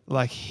anyway.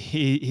 Like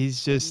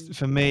he's just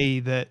for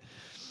me that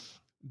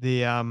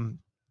the um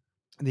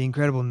the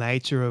incredible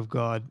nature of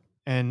God.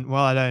 And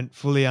while I don't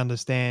fully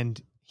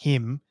understand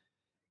him,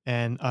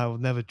 and I will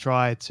never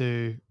try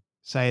to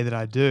say that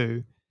I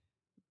do,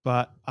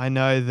 but I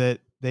know that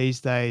these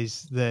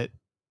days that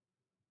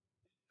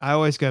I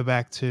always go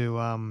back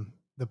to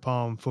the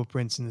poem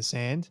Footprints in the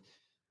Sand.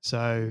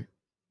 So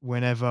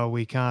whenever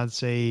we can't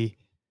see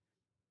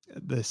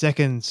the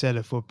second set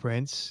of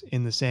footprints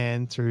in the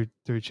sand through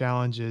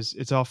challenges,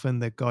 it's often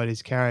that God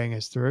is carrying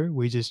us through.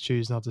 We just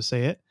choose not to see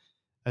it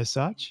as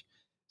such.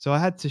 So I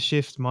had to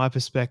shift my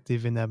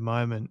perspective in that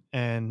moment,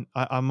 and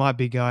I might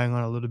be going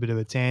on a little bit of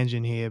a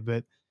tangent here,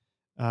 but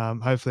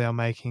hopefully I'm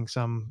making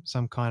some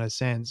kind of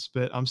sense.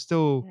 But I'm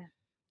still Yeah.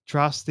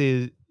 trust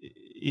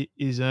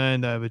is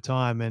earned over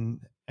time,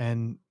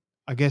 and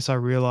I guess I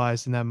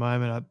realized in that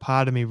moment, a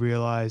part of me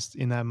realized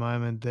in that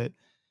moment that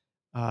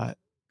uh,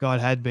 God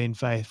had been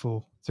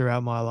faithful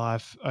throughout my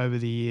life over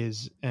the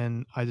years,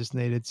 and I just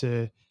needed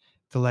to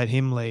let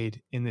Him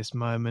lead in this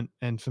moment,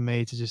 and for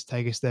me to just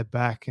take a step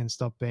back and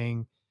stop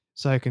being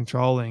so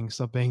controlling,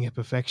 stop being a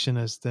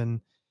perfectionist,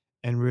 and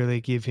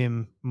really give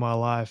Him my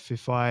life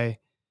if I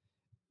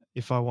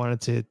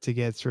wanted to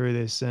get through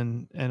this.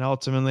 And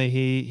ultimately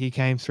he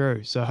came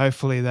through. So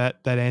hopefully that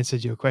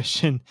answered your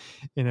question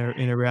in a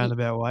Y-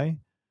 roundabout way.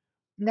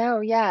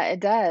 No, yeah, it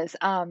does.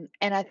 And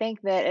I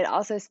think that it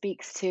also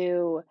speaks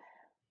to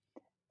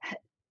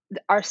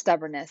our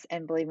stubbornness,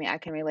 and believe me, I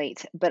can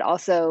relate, but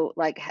also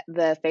like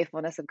the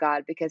faithfulness of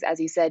God, because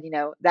as you said,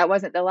 that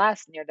wasn't the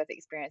last near death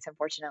experience,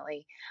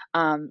 unfortunately.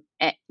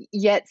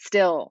 Yet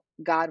still,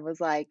 God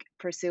was like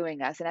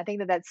pursuing us. And I think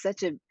that that's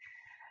such a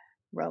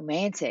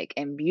romantic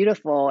and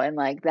beautiful, and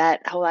like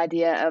that whole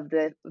idea of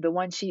the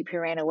one sheep who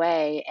ran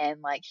away,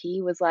 and like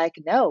he was like,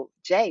 "No,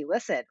 Jay,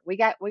 listen, we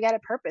got a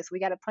purpose,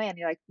 we got a plan."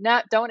 You're like,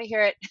 "No, don't want to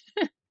hear it."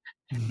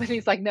 But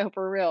he's like, "No,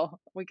 for real,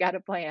 we got a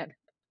plan."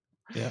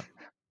 Yeah.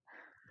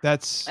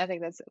 That's I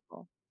think that's so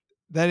cool.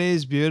 that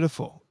is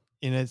beautiful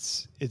in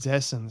its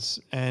essence.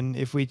 And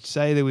if we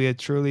say that we are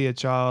truly a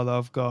child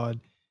of God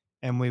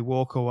and we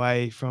walk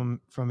away from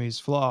his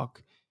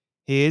flock,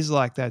 he is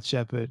like that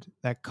shepherd,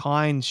 that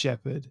kind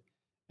shepherd.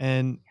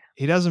 And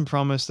he doesn't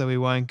promise that we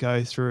won't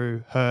go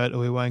through hurt or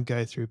we won't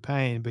go through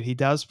pain, but he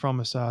does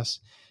promise us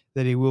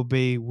that he will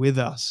be with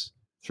us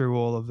through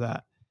all of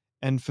that.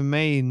 And for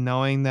me,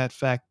 knowing that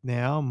fact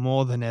now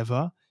more than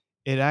ever,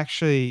 it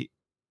actually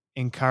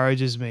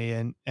encourages me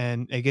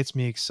and it gets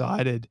me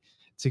excited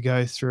to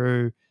go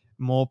through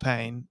more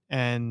pain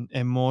and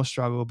more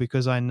struggle,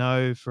 because I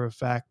know for a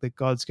fact that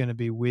God's going to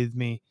be with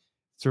me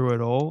through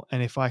it all.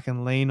 And if I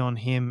can lean on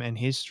him and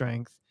his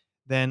strength,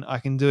 then I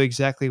can do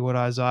exactly what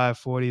Isaiah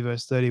 40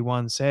 verse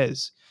 31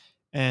 says.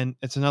 And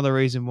it's another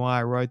reason why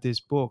I wrote this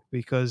book,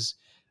 because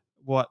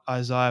what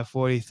Isaiah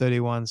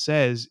 40:31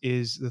 says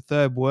is the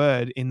third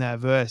word in that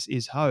verse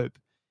is hope.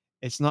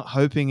 It's not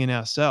hoping in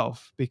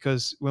ourselves,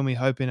 because when we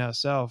hope in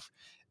ourselves,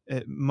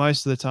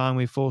 most of the time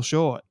we fall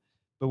short.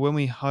 But when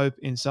we hope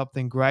in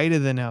something greater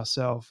than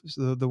ourselves,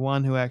 the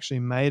one who actually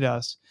made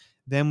us,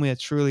 then we are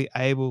truly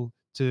able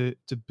to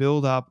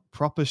build up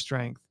proper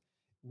strength,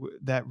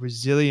 that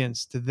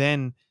resilience to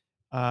then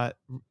uh,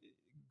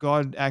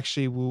 God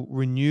actually will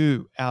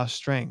renew our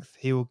strength.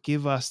 He will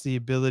give us the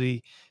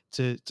ability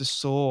to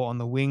soar on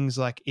the wings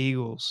like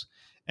eagles,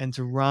 and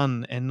to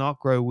run and not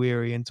grow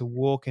weary, and to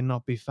walk and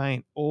not be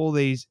faint. All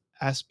these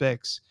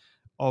aspects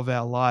of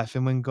our life.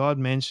 And when God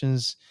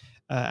mentions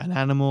an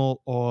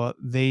animal or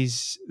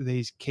these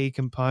key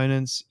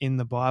components in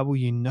the Bible,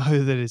 you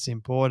know that it's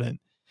important,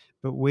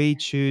 but we Yeah.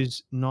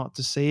 choose not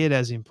to see it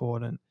as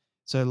important.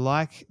 So,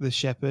 like the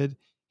shepherd,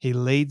 he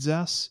leads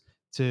us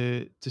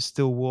to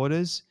still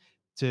waters,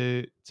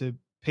 to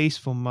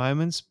peaceful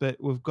moments, but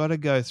we've got to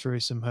go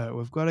through some hurt.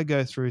 We've got to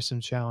go through some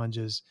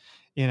challenges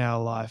in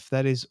our life.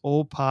 That is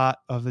all part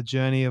of the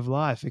journey of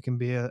life. It can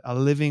be a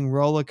living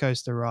roller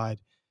coaster ride,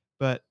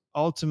 but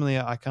ultimately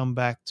I come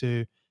back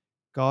to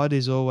God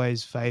is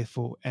always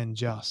faithful and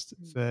just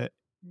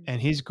Mm,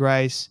 and mm. his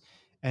grace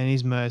and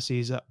his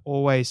mercies are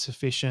always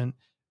sufficient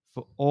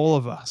for all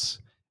of us.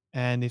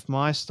 And if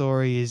my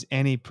story is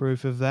any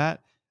proof of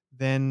that,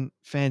 then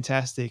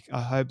fantastic.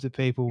 I hope that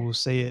people will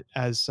see it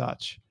as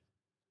such.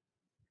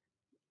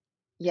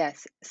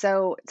 Yes.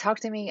 So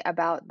talk to me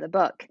about the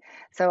book.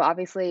 So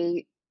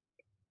obviously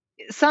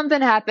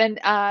something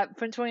happened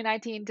from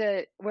 2019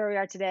 to where we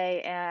are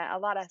today, and a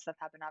lot of stuff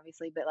happened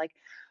obviously, but like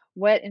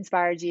what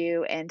inspired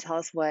you and tell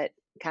us what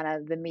kind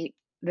of the meat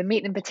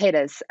and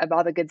potatoes of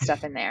all the good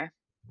stuff in there.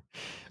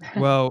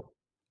 Well,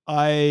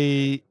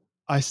 I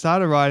I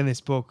started writing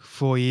this book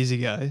 4 years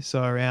ago,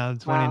 so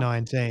around Wow.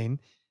 2019,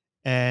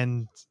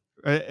 and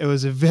it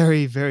was a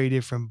very, very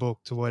different book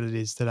to what it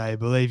is today,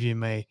 believe you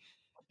me.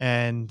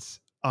 And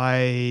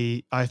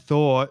I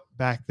thought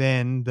back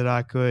then that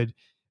I could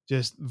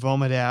just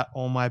vomit out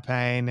all my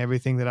pain,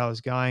 everything that I was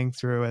going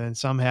through, and then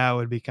somehow it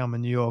would become a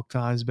New York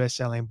Times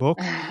best-selling book.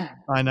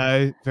 I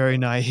know, very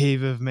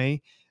naive of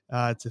me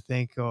to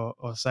think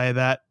or say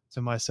that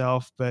to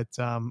myself, but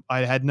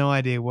I had no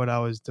idea what I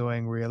was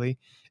doing really.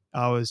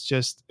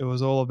 It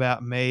was all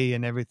about me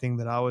and everything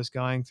that I was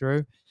going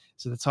through.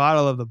 So the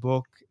title of the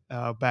book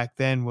back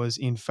then was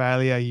 "In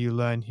Failure, You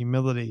Learn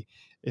Humility."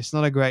 It's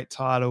not a great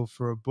title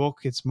for a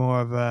book. It's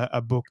more of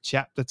a book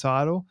chapter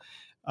title.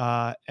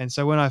 And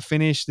so when I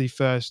finished the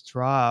first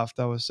draft,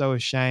 I was so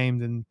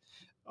ashamed and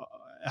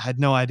I had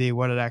no idea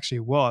what it actually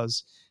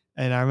was.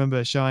 And I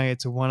remember showing it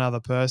to one other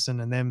person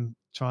and them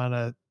trying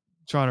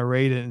to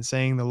read it and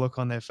seeing the look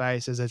on their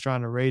face as they're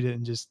trying to read it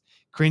and just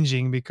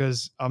cringing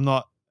because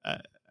uh,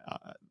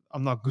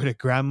 I'm not good at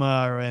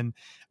grammar and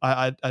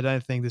I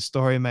don't think the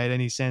story made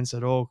any sense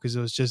at all because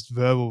it was just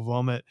verbal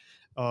vomit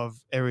of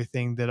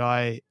everything that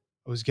I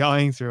was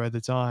going through at the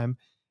time,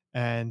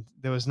 and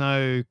there was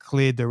no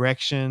clear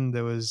direction.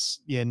 There was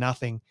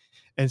nothing,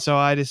 and so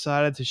I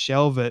decided to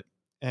shelve it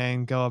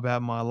and go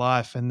about my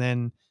life. And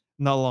then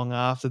not long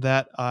after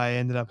that, I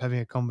ended up having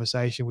a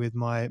conversation with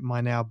my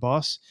now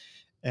boss,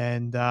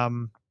 and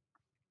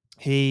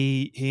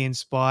he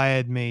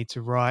inspired me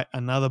to write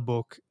another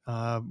book,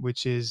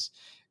 which is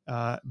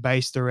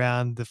based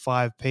around the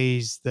 5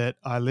 Ps that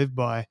I live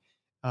by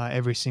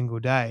every single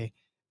day,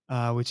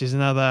 which is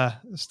another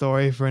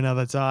story for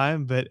another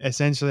time. But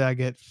essentially, I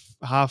get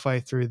halfway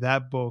through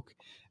that book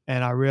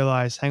and I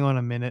realized, hang on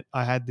a minute,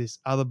 I had this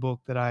other book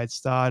that I had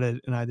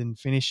started and I didn't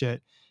finish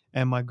it.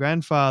 And my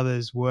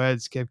grandfather's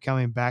words kept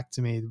coming back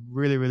to me,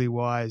 really, really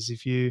wise.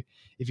 If you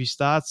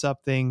start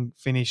something,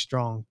 finish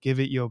strong, give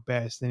it your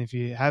best. And if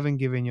you haven't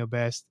given your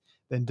best,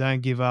 then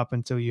don't give up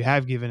until you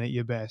have given it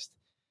your best.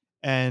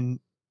 And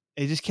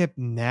it just kept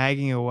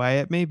nagging away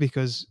at me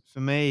because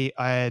for me,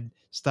 I had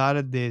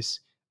started this,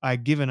 I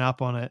had given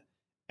up on it,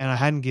 and I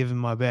hadn't given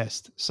my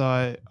best.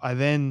 So I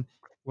then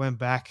went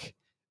back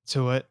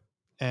to it.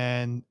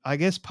 And I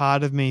guess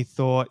part of me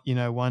thought,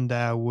 one day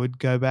I would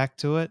go back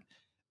to it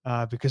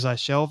because I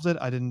shelved it.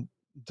 I didn't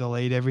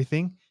delete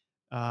everything.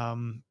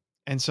 Um,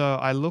 and so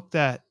I looked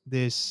at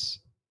this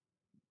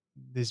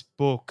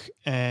book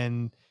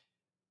and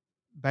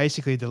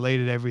basically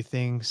deleted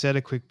everything, said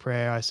a quick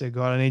prayer. I said,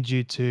 God, I need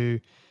you to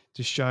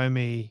show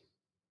me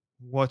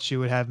what you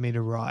would have me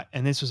to write.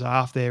 And this was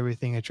after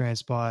everything had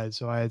transpired.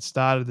 So I had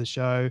started the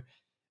show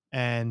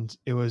and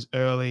it was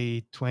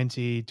early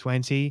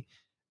 2020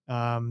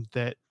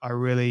 that I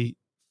really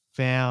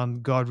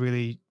found God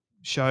really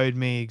showed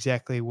me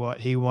exactly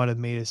what he wanted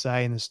me to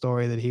say in the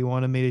story that he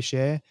wanted me to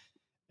share.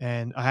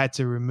 And I had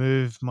to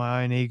remove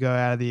my own ego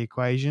out of the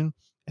equation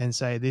and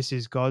say, this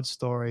is God's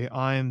story.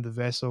 I am the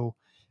vessel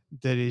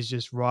that is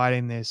just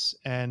writing this.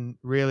 And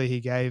really, He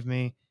gave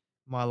me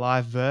my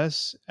life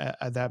verse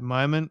at that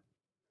moment.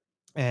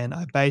 And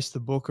I based the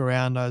book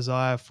around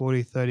Isaiah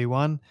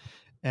 40:31.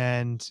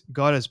 And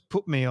God has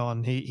put me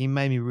on, He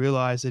made me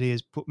realize that He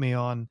has put me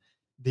on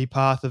the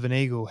path of an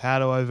eagle, how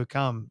to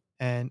overcome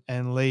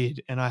and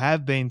lead. And I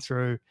have been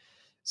through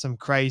some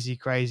crazy,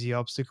 crazy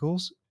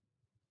obstacles,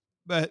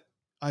 but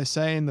I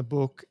say in the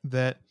book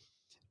that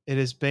it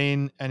has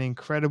been an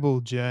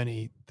incredible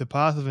journey. The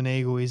path of an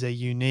eagle is a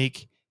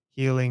unique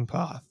healing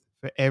path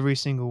for every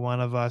single one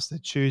of us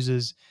that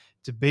chooses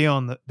to be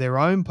on their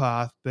own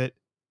path, but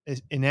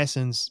in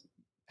essence,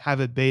 have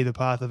it be the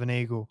path of an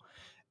eagle.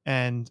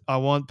 And I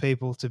want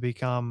people to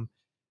become,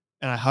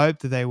 and I hope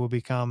that they will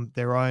become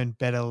their own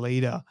better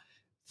leader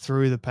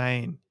through the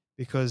pain,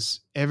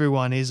 because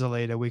everyone is a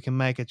leader. We can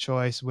make a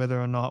choice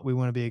whether or not we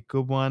want to be a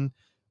good one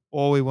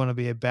or we want to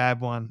be a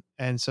bad one.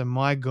 And so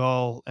my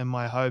goal and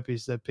my hope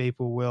is that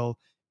people will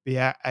be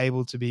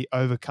able to be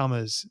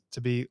overcomers,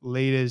 to be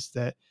leaders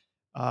that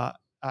are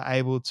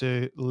able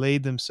to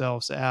lead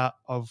themselves out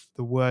of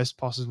the worst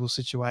possible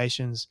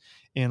situations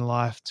in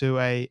life to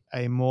a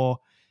more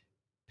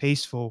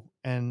peaceful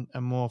and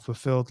a more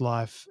fulfilled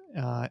life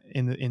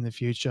in the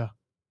future.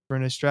 For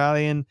an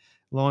Australian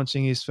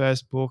launching his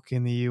first book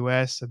in the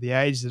US at the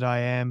age that I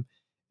am,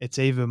 it's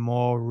even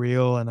more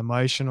real and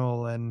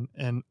emotional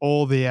and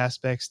all the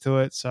aspects to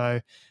it.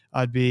 So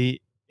I'd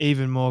be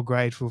even more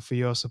grateful for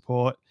your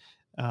support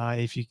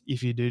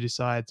if you do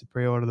decide to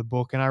pre-order the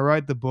book. And I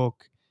wrote the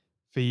book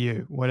for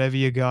you. Whatever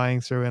you're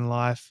going through in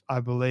life,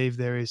 I believe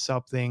there is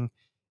something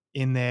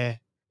in there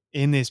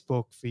in this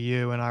book for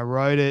you. And I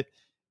wrote it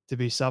to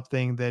be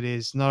something that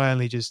is not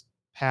only just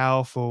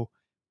powerful,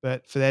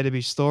 but for there to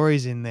be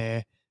stories in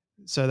there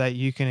so that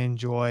you can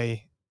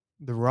enjoy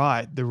the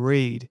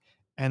read,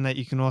 and that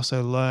you can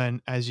also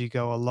learn as you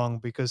go along.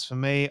 Because for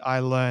me, I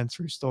learn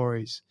through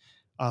stories.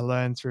 I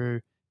learn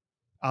through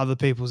other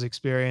people's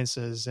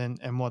experiences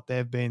and what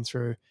they've been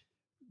through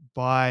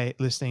by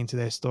listening to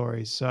their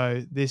stories.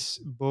 So this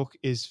book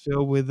is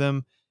filled with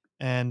them,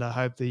 and I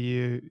hope that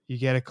you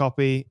get a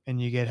copy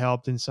and you get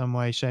helped in some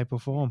way, shape, or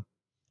form.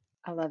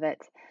 I love it.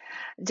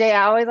 Jay,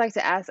 I always like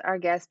to ask our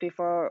guests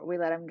before we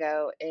let them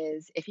go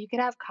is if you could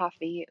have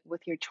coffee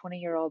with your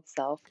 20-year-old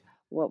self,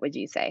 what would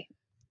you say?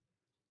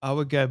 I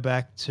would go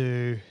back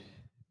to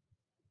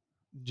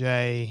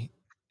Jay.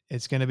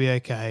 It's going to be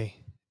okay.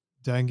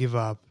 Don't give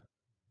up.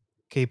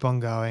 Keep on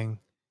going,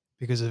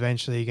 because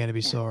eventually you're going to be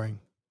Yeah. soaring.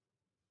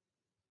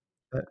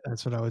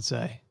 That's what I would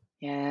say.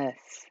 Yes.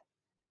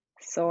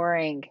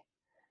 Soaring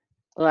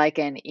like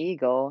an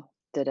eagle.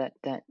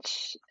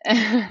 Da-da-da-sh.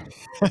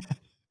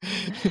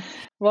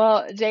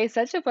 Well, Jay,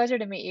 such a pleasure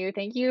to meet you.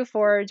 Thank you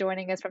for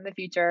joining us from the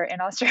future in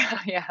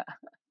Australia.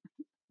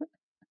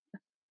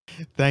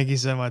 Thank you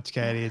so much,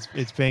 Katie.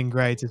 It's been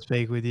great to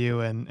speak with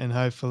you, and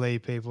hopefully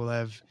people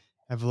have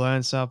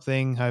learned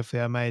something.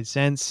 Hopefully, I made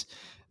sense,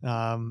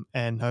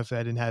 and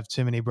hopefully, I didn't have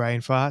too many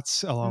brain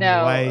farts along the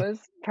No, way. it was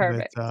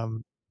But perfect.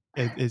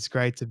 it's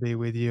great to be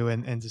with you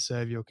and to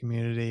serve your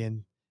community,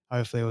 and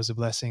hopefully, it was a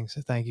blessing.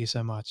 So, thank you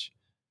so much.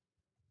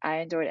 I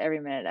enjoyed every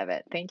minute of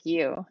it. Thank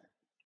you.